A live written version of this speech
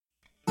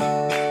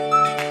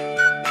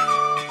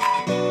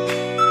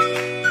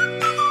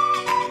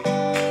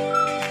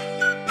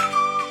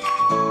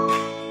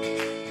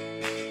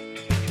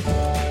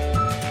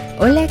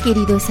Hola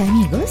queridos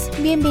amigos,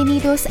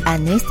 bienvenidos a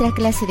nuestra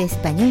clase de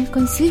español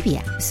con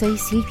Silvia. Soy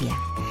Silvia.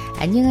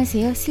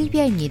 안녕하세요,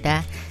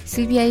 실비아입니다.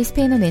 실비아의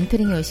스페인어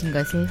멘토링에 오신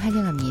것을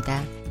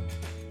환영합니다.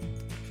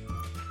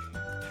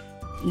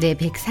 네,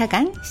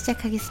 104강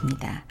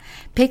시작하겠습니다.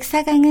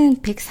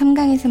 104강은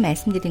 103강에서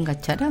말씀드린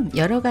것처럼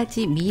여러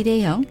가지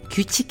미래형,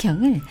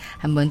 규칙형을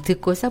한번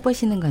듣고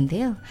써보시는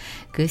건데요.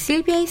 그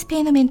실비아의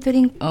스페인어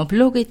멘토링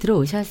블로그에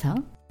들어오셔서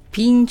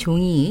빈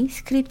종이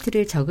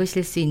스크립트를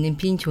적으실 수 있는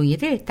빈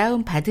종이를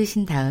다운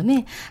받으신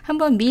다음에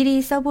한번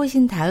미리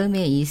써보신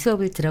다음에 이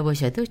수업을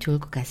들어보셔도 좋을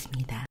것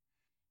같습니다.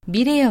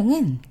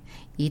 미래형은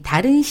이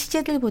다른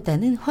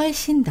시제들보다는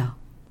훨씬 더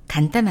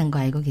간단한 거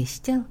알고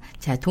계시죠?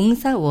 자,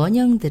 동사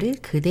원형들을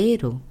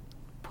그대로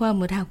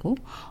포함을 하고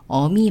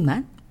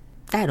어미만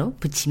따로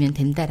붙이면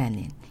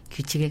된다라는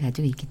규칙을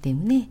가지고 있기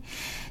때문에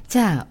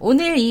자,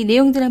 오늘 이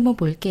내용들 한번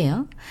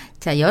볼게요.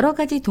 자, 여러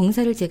가지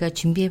동사를 제가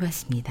준비해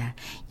봤습니다.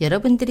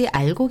 여러분들이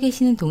알고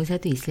계시는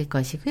동사도 있을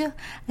것이고요.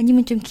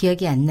 아니면 좀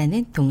기억이 안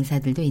나는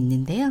동사들도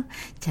있는데요.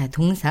 자,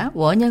 동사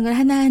원형을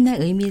하나하나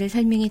의미를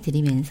설명해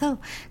드리면서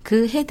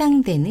그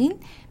해당되는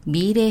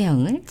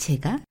미래형을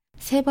제가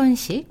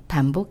 3번씩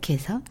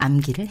반복해서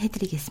암기를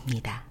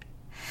해드리겠습니다.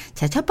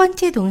 자, 첫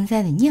번째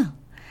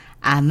동사는요.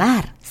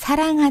 amar,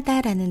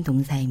 사랑하다라는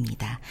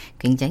동사입니다.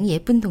 굉장히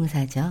예쁜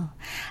동사죠.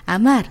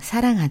 amar,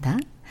 사랑하다.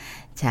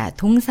 자,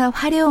 동사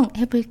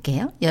활용해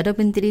볼게요.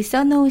 여러분들이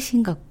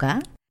써놓으신 것과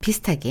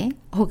비슷하게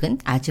혹은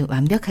아주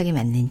완벽하게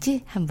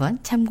맞는지 한번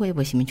참고해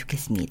보시면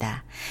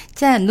좋겠습니다.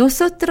 자,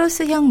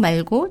 nosotros형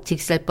말고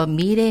직설법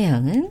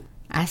미래형은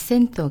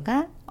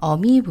아센토가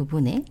어미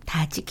부분에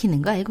다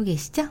찍히는 거 알고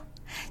계시죠?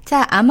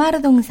 자,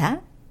 amar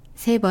동사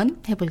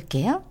 3번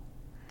해볼게요.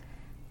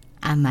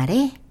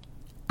 amaré,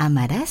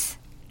 amarás,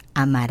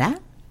 amará,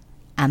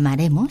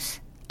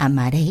 amaremos,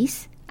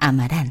 amaréis,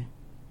 amarán.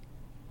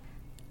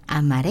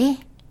 Amaré,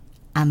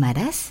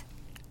 amarás,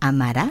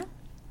 amará,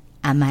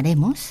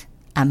 amaremos,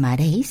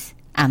 amaréis,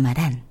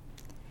 amarán.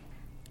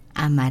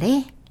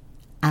 Amaré,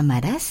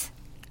 amarás,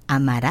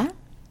 amará,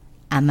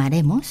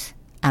 amaremos,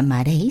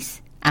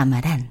 amaréis,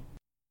 amarán.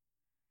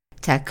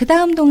 자, 그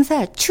다음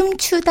동사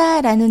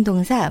춤추다라는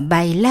동사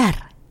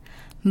bailar,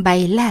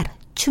 bailar,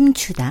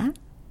 춤추다.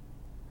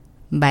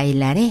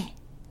 Bailaré,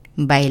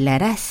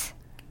 bailarás,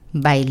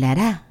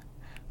 bailará,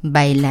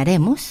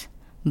 bailaremos,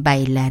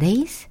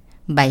 bailaréis,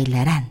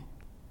 bailarán.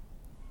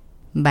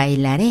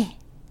 Bailaré,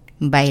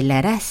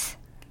 bailarás,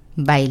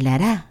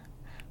 bailará,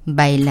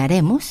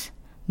 bailaremos,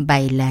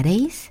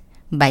 bailaréis,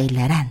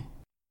 bailarán.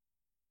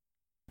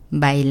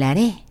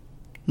 Bailaré,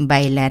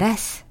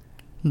 bailarás,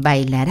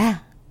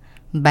 bailará,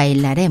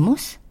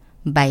 bailaremos,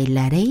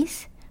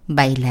 bailaréis,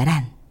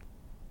 bailarán.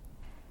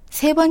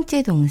 세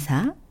번째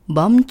동사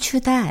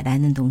멈추다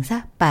라는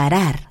동사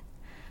parar,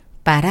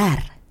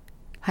 parar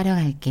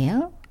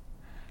활용할게요.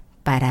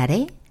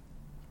 pararé,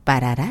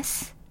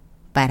 pararás,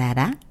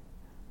 parará,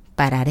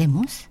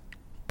 pararemos,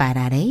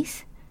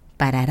 pararéis,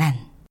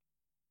 pararán.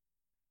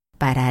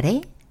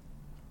 pararé,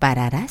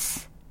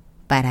 pararás,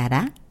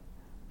 parará,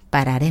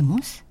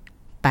 pararemos,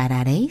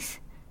 pararéis,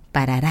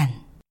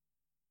 pararán.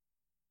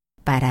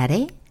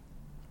 pararé,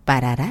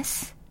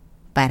 pararás,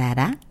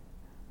 parará,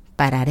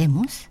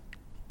 pararemos,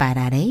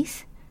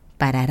 pararéis,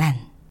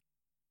 pararán.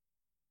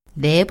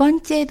 네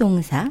번째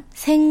동사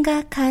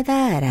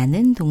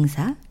생각하다라는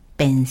동사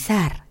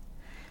pensar,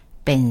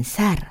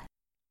 pensar.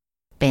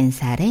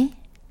 Pensaré,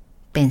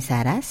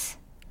 pensarás,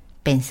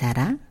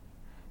 pensará,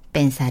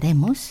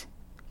 pensaremos,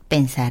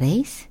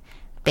 pensaréis,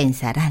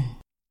 pensarán.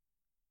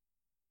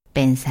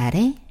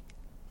 Pensaré,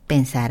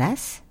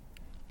 pensarás,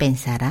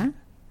 pensará,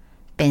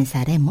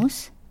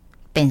 pensaremos,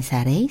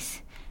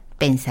 pensaréis,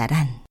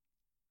 pensarán.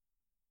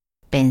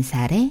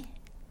 Pensaré,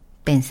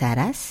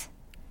 pensarás,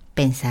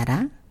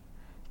 pensará,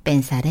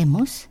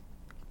 pensaremos,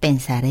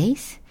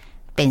 pensaréis,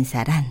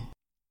 pensarán.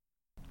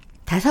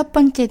 다섯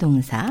번째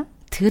동사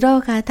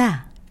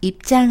들어가다,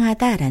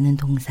 입장하다라는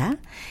동사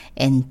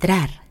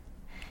entrar,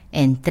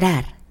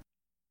 entrar.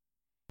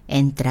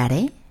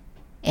 Entraré,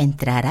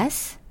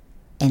 entrarás,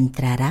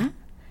 entrará,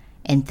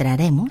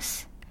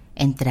 entraremos,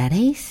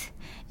 entraréis,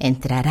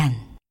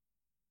 entrarán.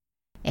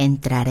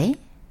 Entraré,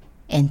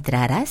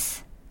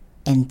 entrarás,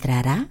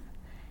 entrará,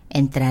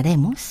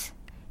 entraremos,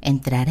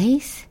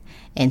 entraréis,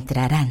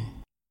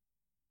 entrarán.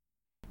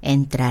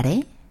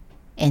 Entraré,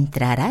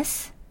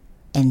 entrarás,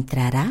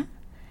 entrará,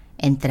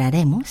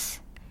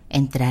 entraremos,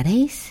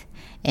 entraréis,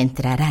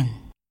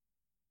 entrarán.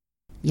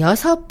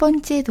 여섯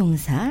번째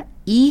동사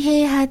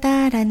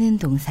이해하다라는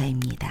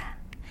동사입니다.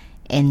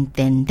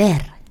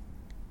 entender.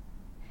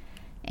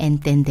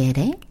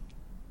 entenderé,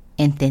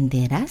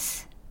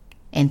 entenderás,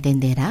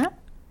 entenderá,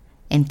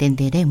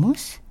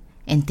 entenderemos,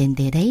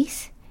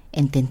 entenderéis,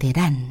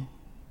 entenderán.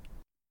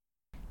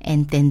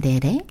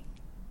 Entenderé,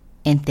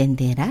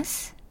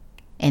 entenderás,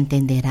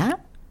 entenderá,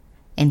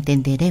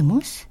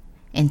 entenderemos,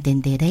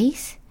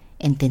 entenderéis,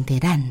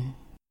 entenderán.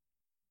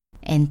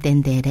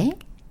 Entenderé,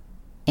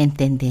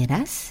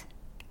 entenderás,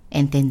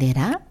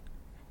 entenderá,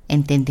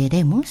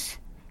 entenderemos,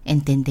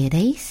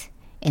 entenderéis,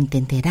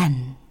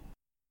 entenderán.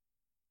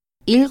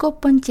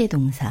 7번째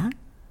동사,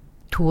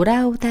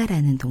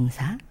 돌아오다라는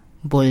동사,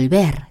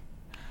 volver,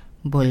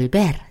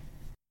 volver,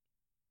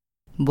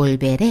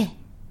 volveré,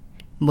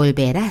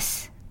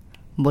 volverás,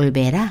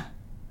 volverá,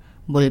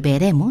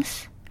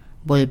 volveremos,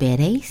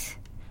 volveréis,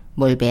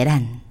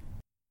 volverán.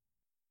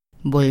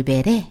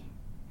 Volveré,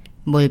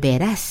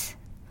 volverás,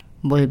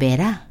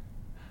 volverá,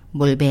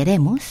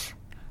 volveremos,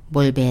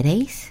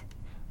 volveréis,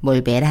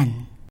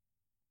 volverán.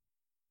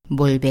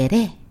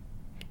 Volveré,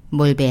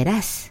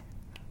 volverás,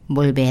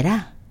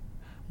 volverá,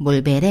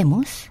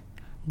 volveremos,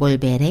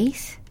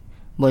 volveréis,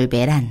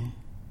 volverán.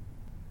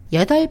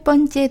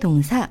 8번째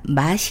동사,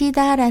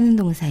 마시다라는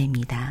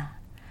동사입니다.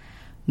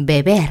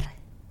 beber,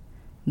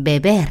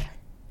 beber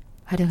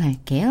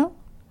활용할게요.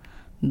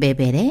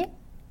 beberé,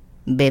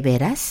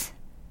 beberás,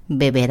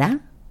 beberá,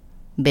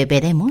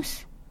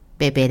 beberemos,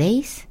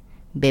 beberéis,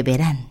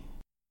 beberán.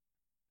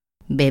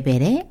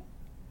 Beberé,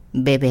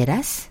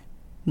 beberás,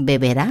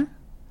 beberá,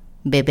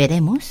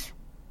 beberemos,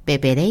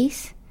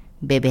 beberéis,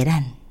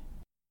 beberán.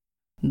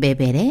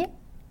 Beberé,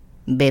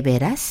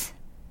 beberás,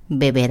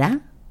 beberá,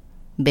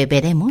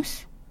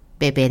 beberemos,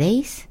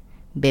 beberéis,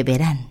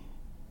 beberán.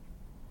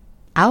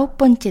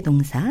 9번째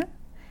동사,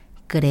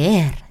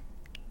 creer,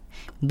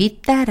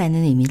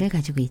 믿다라는 의미를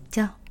가지고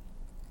있죠.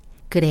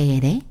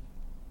 creeré,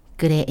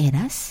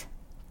 creerás,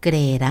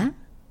 creerá,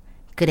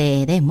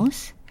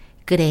 creeremos,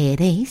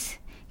 creeréis,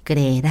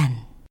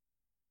 creerán.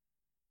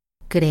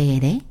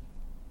 Creeré,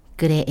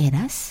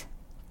 creerás,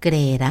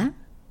 creerá,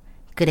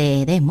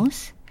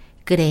 creeremos,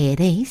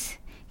 creeréis,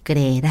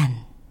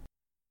 creerán.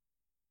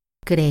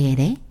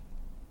 Creeré,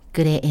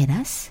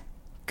 creerás,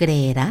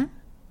 creerá,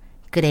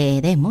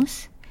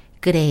 creeremos,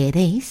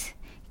 creeréis,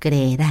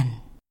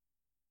 creerán.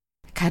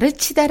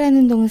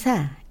 가르치다라는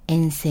동사,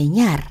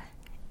 enseñar,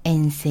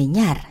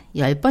 enseñar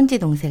 10번째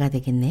동사가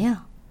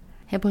되겠네요.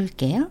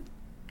 해볼게요.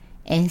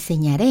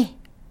 enseñaré,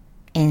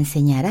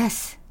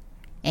 enseñarás,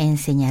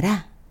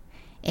 enseñará,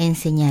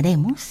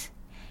 enseñaremos,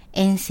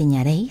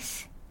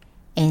 enseñaréis,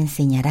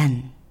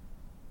 enseñarán.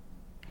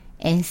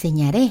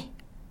 Enseñaré,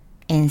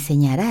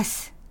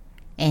 enseñarás,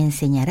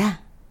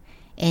 enseñará,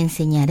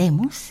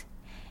 enseñaremos,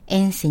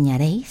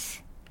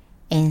 enseñaréis,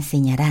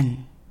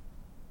 enseñarán.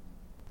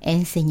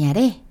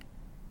 Enseñaré,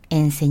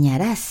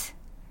 enseñarás,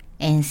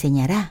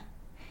 enseñará,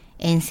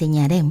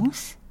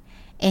 enseñaremos,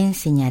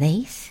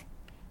 enseñaréis,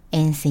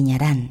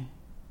 enseñarán.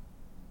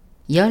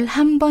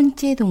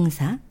 11번째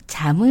동사,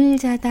 잠을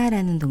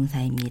자다라는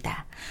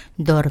동사입니다.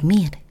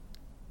 dormir,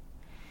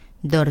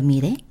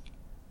 dormiré,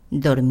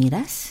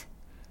 dormirás,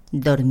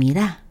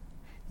 dormirá,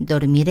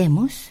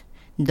 dormiremos,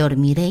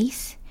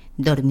 dormiréis,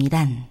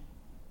 dormirán.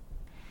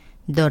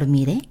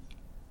 Dormiré,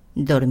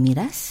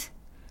 dormirás,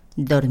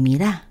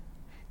 dormirá,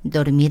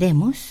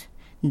 dormiremos,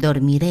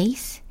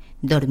 dormiréis,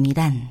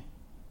 dormirán.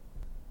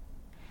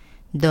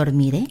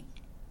 Dormiré,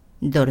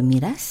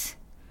 dormirás,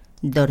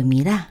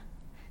 dormirá,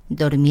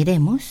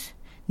 dormiremos,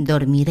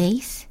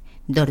 dormiréis,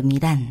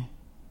 dormirán.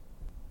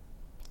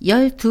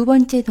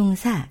 12번째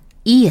동사,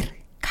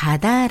 ir,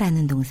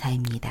 가다라는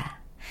동사입니다.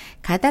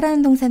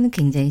 가다라는 동사는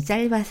굉장히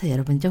짧아서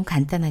여러분 좀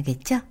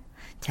간단하겠죠?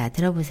 자,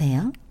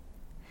 들어보세요.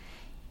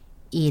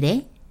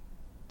 iré,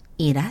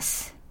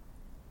 irás,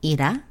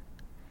 irá,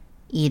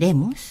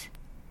 iremos,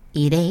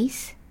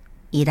 iréis,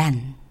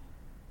 irán.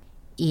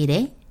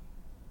 Iré,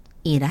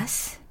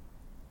 irás,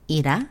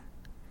 irá,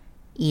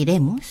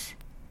 iremos,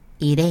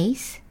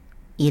 iréis,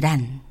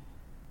 irán.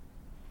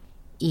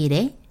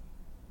 Iré,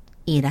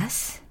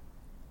 irás,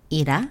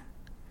 irá,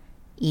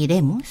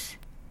 iremos,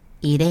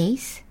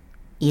 iréis,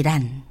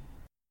 irán.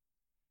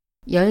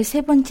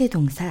 13번째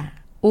동사,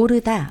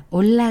 오르다,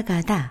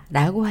 올라가다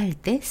라고 할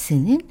때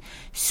쓰는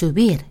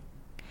subir,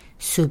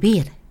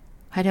 subir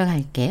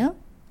활용할게요.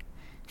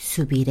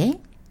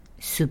 subiré,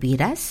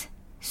 subirás,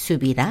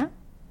 subirá,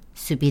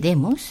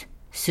 subiremos,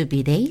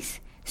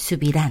 subiréis,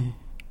 subirán.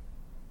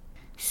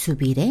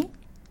 subiré,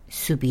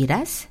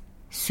 subirás,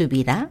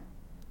 subirá,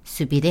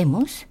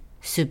 subiremos,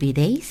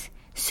 subiréis,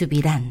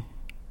 subirán.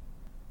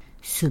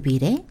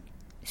 subiré,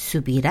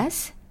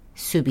 subirás,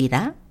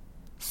 subirá,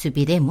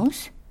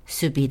 subiremos,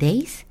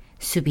 subiréis,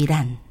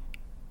 subirán.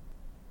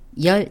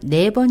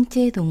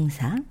 14번째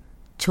동사,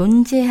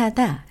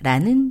 존재하다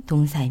라는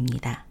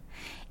동사입니다.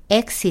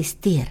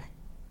 existir,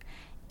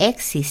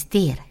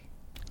 existir,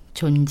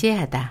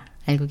 존재하다.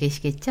 알고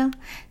계시겠죠?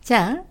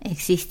 자,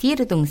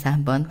 existir 동사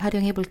한번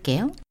활용해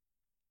볼게요.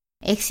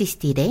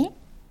 existiré,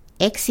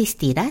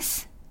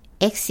 existirás,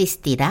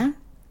 existirá,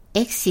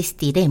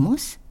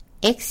 existiremos,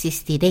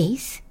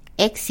 existiréis,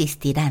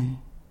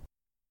 existirán.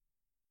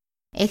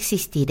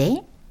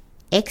 existiré,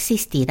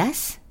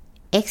 existirás,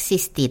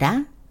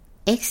 existirá,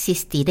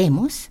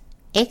 existiremos,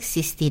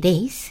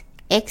 existiréis,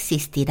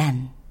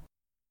 existirán.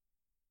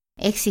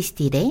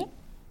 existiré,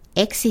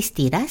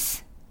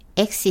 existirás,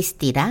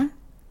 existirá,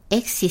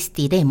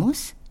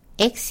 existiremos,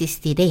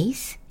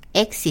 existiréis,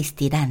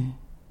 existirán.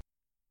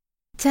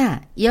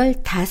 자,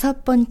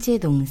 15번째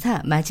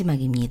동사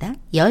마지막입니다.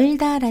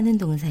 열다라는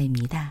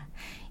동사입니다.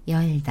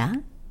 열다,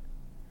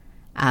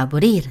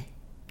 abrir,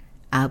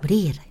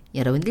 abrir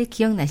여러분들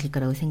기억나실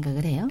거라고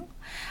생각을 해요.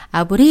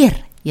 abrir,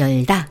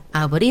 열다.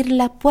 abrir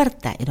la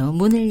puerta, 이러면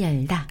문을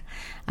열다.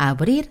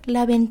 abrir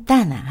la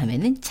ventana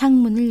하면은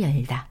창문을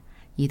열다.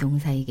 이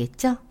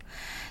동사이겠죠?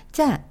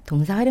 자,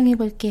 동사 활용해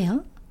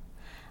볼게요.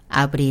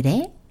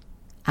 abriré,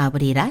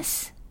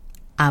 abrirás,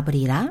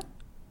 abrirá,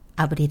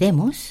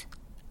 abriremos,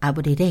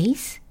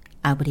 abriréis,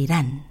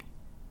 abrirán.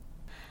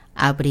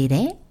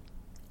 abriré,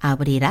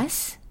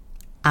 abrirás,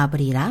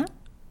 abrirá,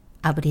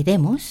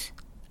 abriremos,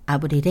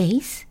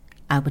 abriréis,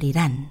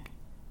 abrirán.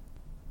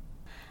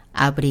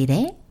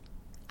 abriré,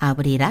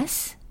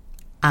 abrirás,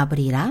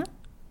 abrirá,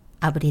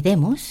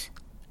 abriremos,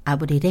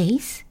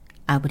 abriréis,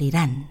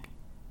 abrirán.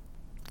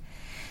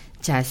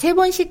 자,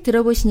 3번씩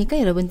들어보시니까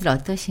여러분들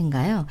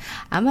어떠신가요?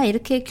 아마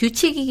이렇게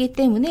규칙이기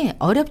때문에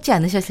어렵지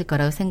않으셨을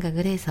거라고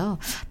생각을 해서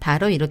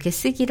바로 이렇게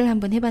쓰기를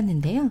한번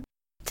해봤는데요.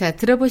 자,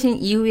 들어보신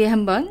이후에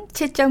한번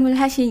채점을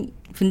하신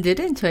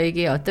분들은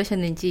저에게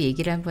어떠셨는지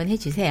얘기를 한번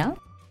해주세요.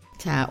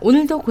 자,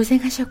 오늘도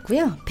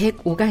고생하셨고요.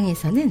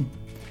 105강에서는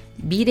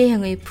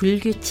미래형의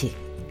불규칙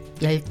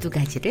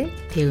 12가지를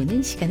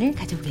배우는 시간을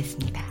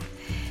가져보겠습니다.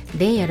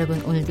 네,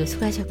 여러분 오늘도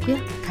수고하셨고요.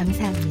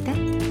 감사합니다.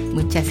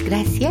 Muchas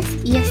gracias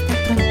y hasta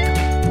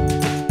pronto.